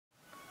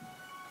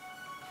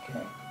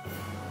Okay.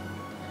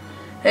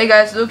 Hey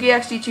guys,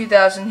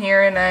 LukiXD2000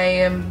 here, and I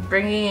am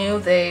bringing you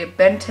the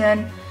Ben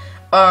 10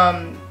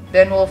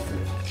 Benwolf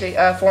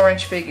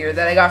 4-inch figure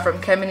that I got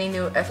from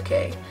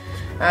KemanyNewFK.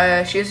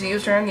 She is a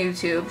user on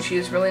YouTube. She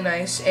is really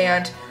nice,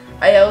 and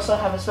I also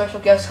have a special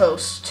guest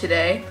host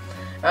today.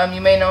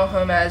 You may know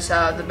him as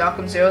the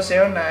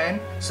Malcolm009,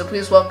 so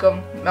please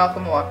welcome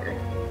Malcolm Walker.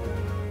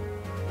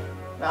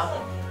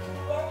 Malcolm.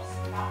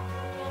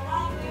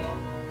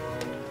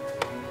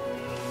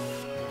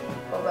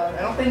 Hold on,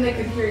 I don't think they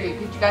could hear you.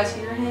 Could you guys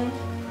hear him?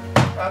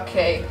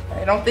 Okay,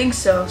 I don't think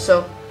so.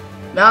 So,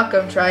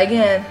 Malcolm, try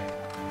again.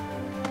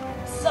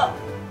 Sup,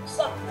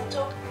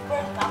 little,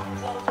 where's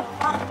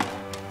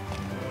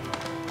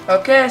Malcolm009?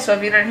 Okay, so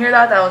if you didn't hear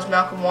that, that was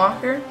Malcolm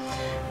Walker.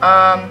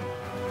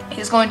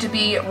 He's going to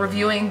be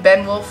reviewing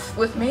Benwolf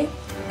with me,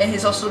 and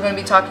he's also going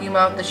to be talking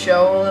about the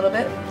show a little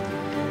bit.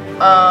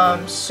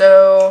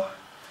 So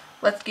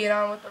let's get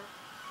on with the.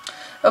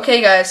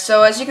 Okay, guys.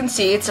 So as you can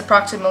see, it's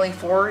approximately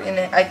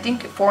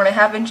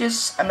 4.5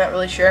 inches. I'm not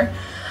really sure.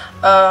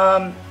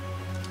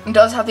 It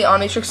does have the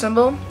Omnitrix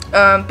symbol,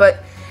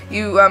 but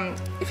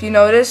if you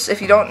notice,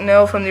 if you don't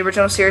know from the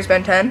original series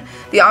Ben 10,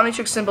 the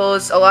Omnitrix symbol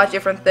is a lot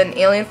different than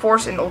Alien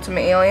Force and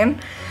Ultimate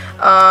Alien.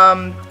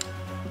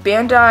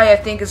 Bandai, I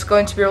think, is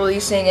going to be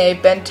releasing a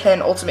Ben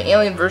 10 Ultimate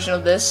Alien version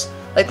of this,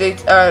 like they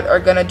are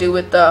going to do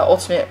with the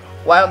Ultimate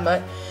Wild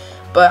Nut.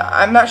 But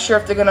I'm not sure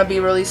if they're going to be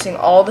releasing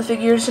all the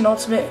figures in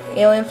Ultimate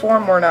Alien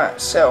form or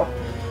not. So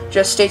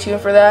just stay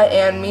tuned for that.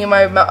 And me and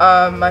my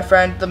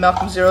friend, the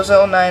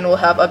Malcolm009, will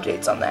have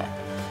updates on that.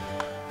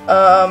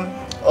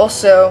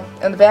 Also,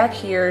 in the back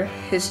here,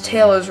 his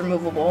tail is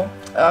removable.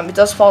 It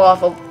does fall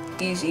off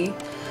easy.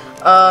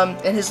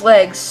 And his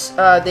legs,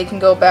 they can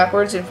go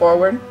backwards and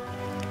forward.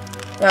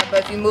 But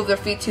if you move their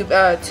feet too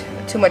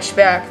much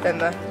back, then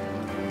the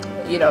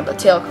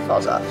tail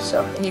falls off.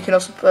 So, and you can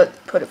also put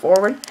it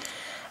forward.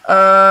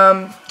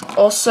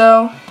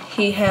 Also,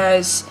 he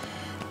has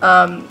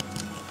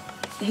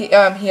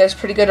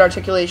pretty good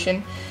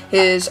articulation.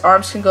 His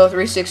arms can go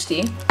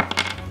 360.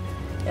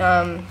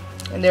 And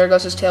there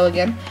goes his tail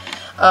again.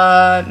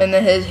 And then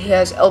he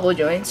has elbow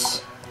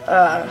joints.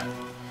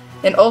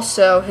 And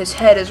also, his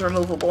head is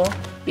removable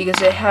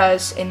because it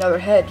has another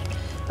head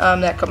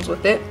that comes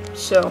with it.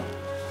 So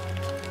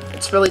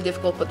it's really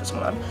difficult to put this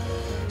one on.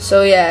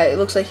 So yeah, it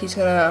looks like he's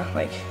gonna,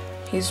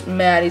 he's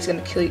mad, he's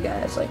gonna kill you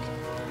guys,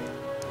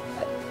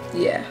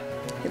 yeah,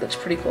 he looks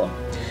pretty cool.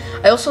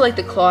 I also like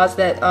the claws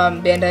that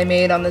Bandai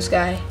made on this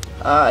guy.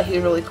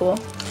 He's really cool.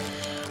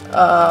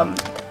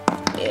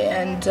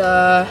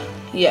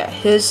 Yeah,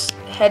 his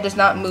head does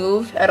not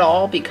move at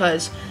all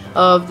because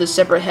of the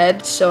separate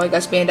head, so I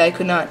guess Bandai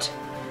could not,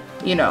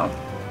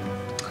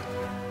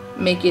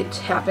 make it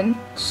happen.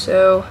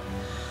 So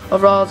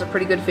overall, it's a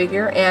pretty good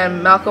figure,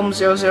 and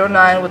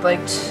Malcolm009 would like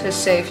to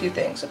say a few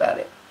things about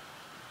it.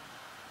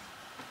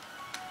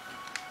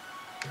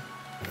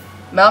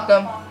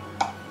 Malcolm.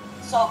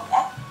 So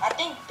I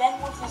think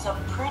Benwolf is a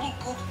pretty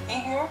good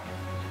figure.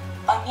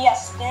 He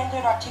has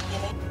standard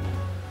articulation,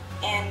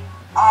 and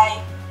I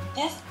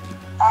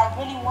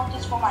really want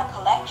this for my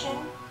collection.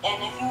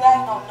 And if you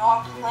guys don't know,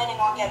 I'm planning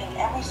on getting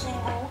every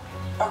single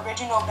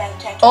original Ben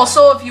 10.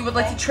 Also, if you would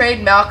like to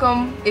trade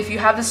Malcolm, if you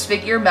have this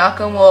figure,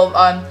 Malcolm will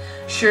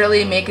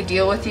surely make a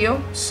deal with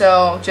you.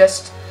 So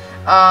just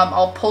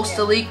I'll post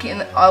a link in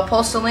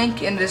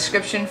the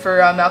description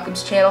for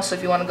Malcolm's channel. So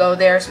if you want to go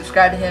there,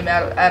 subscribe to him,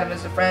 add him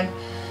as a friend.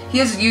 He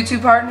is a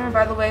YouTube partner,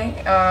 by the way.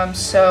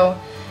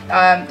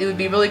 It would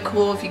be really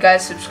cool if you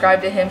guys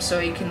subscribe to him so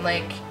he can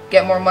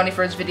get more money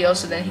for his videos,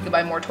 so then he can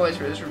buy more toys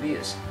for his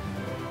reviews.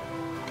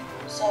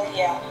 So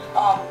yeah,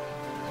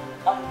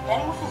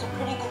 Benwolf is a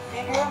pretty good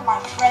figure. My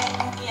friend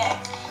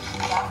LukiX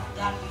got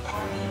it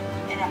before me,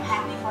 and I'm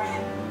happy for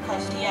him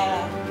because he had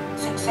a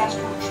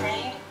successful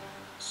trade.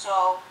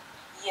 So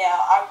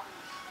yeah,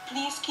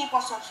 please keep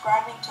on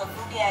subscribing to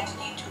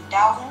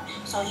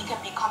LukiXD2000 so he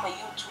can become a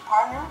YouTube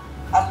partner,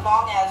 as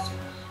long as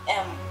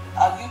a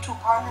YouTube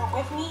partner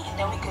with me, and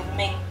then we can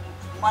make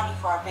money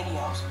for our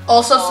videos.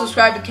 Also,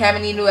 subscribe to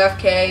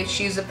KemanyNewFK.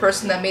 She's the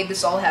person that made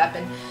this all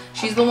happen.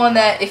 She's the one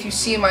that, if you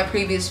see in my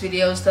previous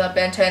videos, the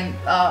Ben 10,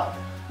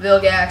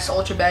 Vilgax,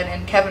 Ultra Ben,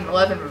 and Kevin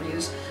 11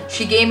 reviews,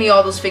 she gave me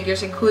all those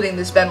figures, including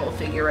this Benwolf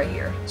figure right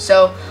here.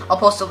 So I'll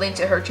post a link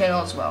to her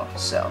channel as well.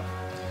 So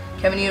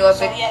KemanyNewFK.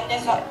 So yeah,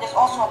 there's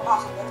also a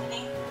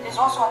possibility. There's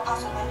also a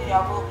possibility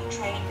I will be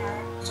trading her.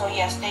 So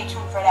yeah, stay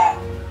tuned for that.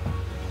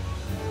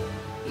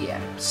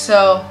 Yeah.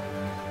 So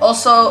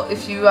also,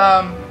 if you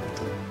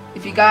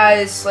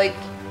guys I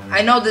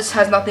know this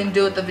has nothing to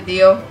do with the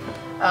video,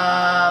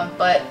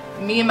 but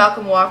me and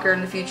Malcolm Walker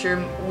in the future,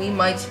 we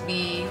might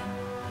be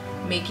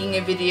making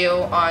a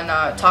video on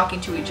talking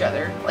to each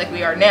other like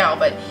we are now,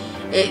 but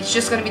it's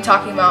just going to be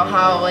talking about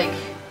how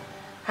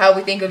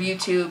we think of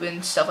YouTube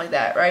and stuff like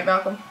that, right,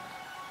 Malcolm?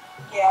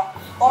 Yeah.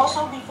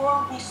 Also,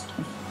 before we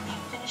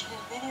finish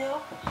this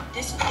video,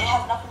 it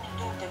has nothing to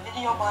do with the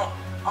video, but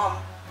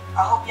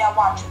I hope y'all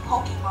watch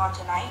Pokemon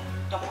tonight,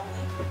 the movie.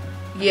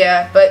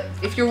 Yeah, but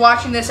if you're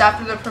watching this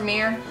after the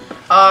premiere,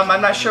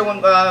 I'm not sure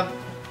when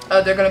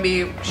they're going to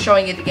be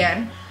showing it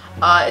again.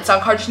 It's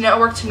on Cartoon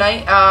Network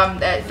tonight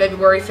at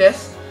February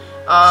 5th.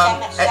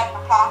 7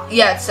 o'clock?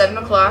 Yeah, at 7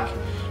 o'clock.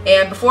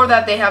 And before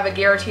that, they have a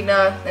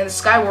Giratina and the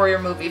Sky Warrior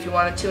movie if you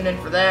want to tune in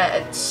for that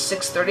at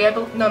 6:30, I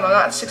believe. No,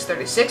 not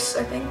 6:30. 6,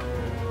 I think.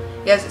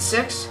 Yeah, is it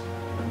 6?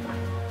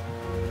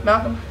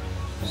 Malcolm?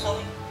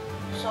 So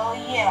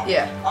yeah.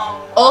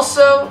 Yeah.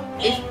 Also,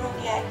 me and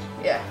Luke X.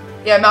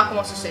 Yeah, Malcolm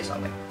wants to say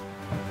something.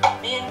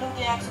 Me and Luke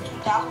X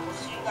 2000 will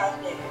see you guys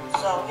later.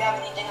 So, you have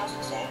anything else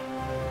to say?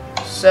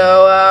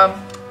 So,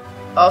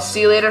 I'll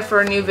see you later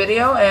for a new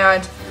video,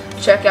 and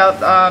check out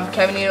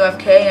Kevin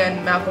FK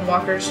and Malcolm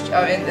Walker's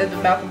in the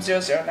Malcolm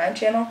 009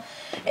 channel.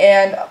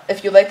 And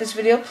if you like this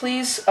video,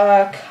 please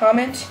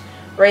comment,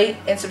 rate,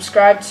 and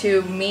subscribe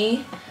to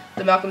me,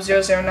 the Malcolm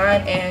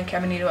 009, and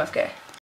Kevin FK.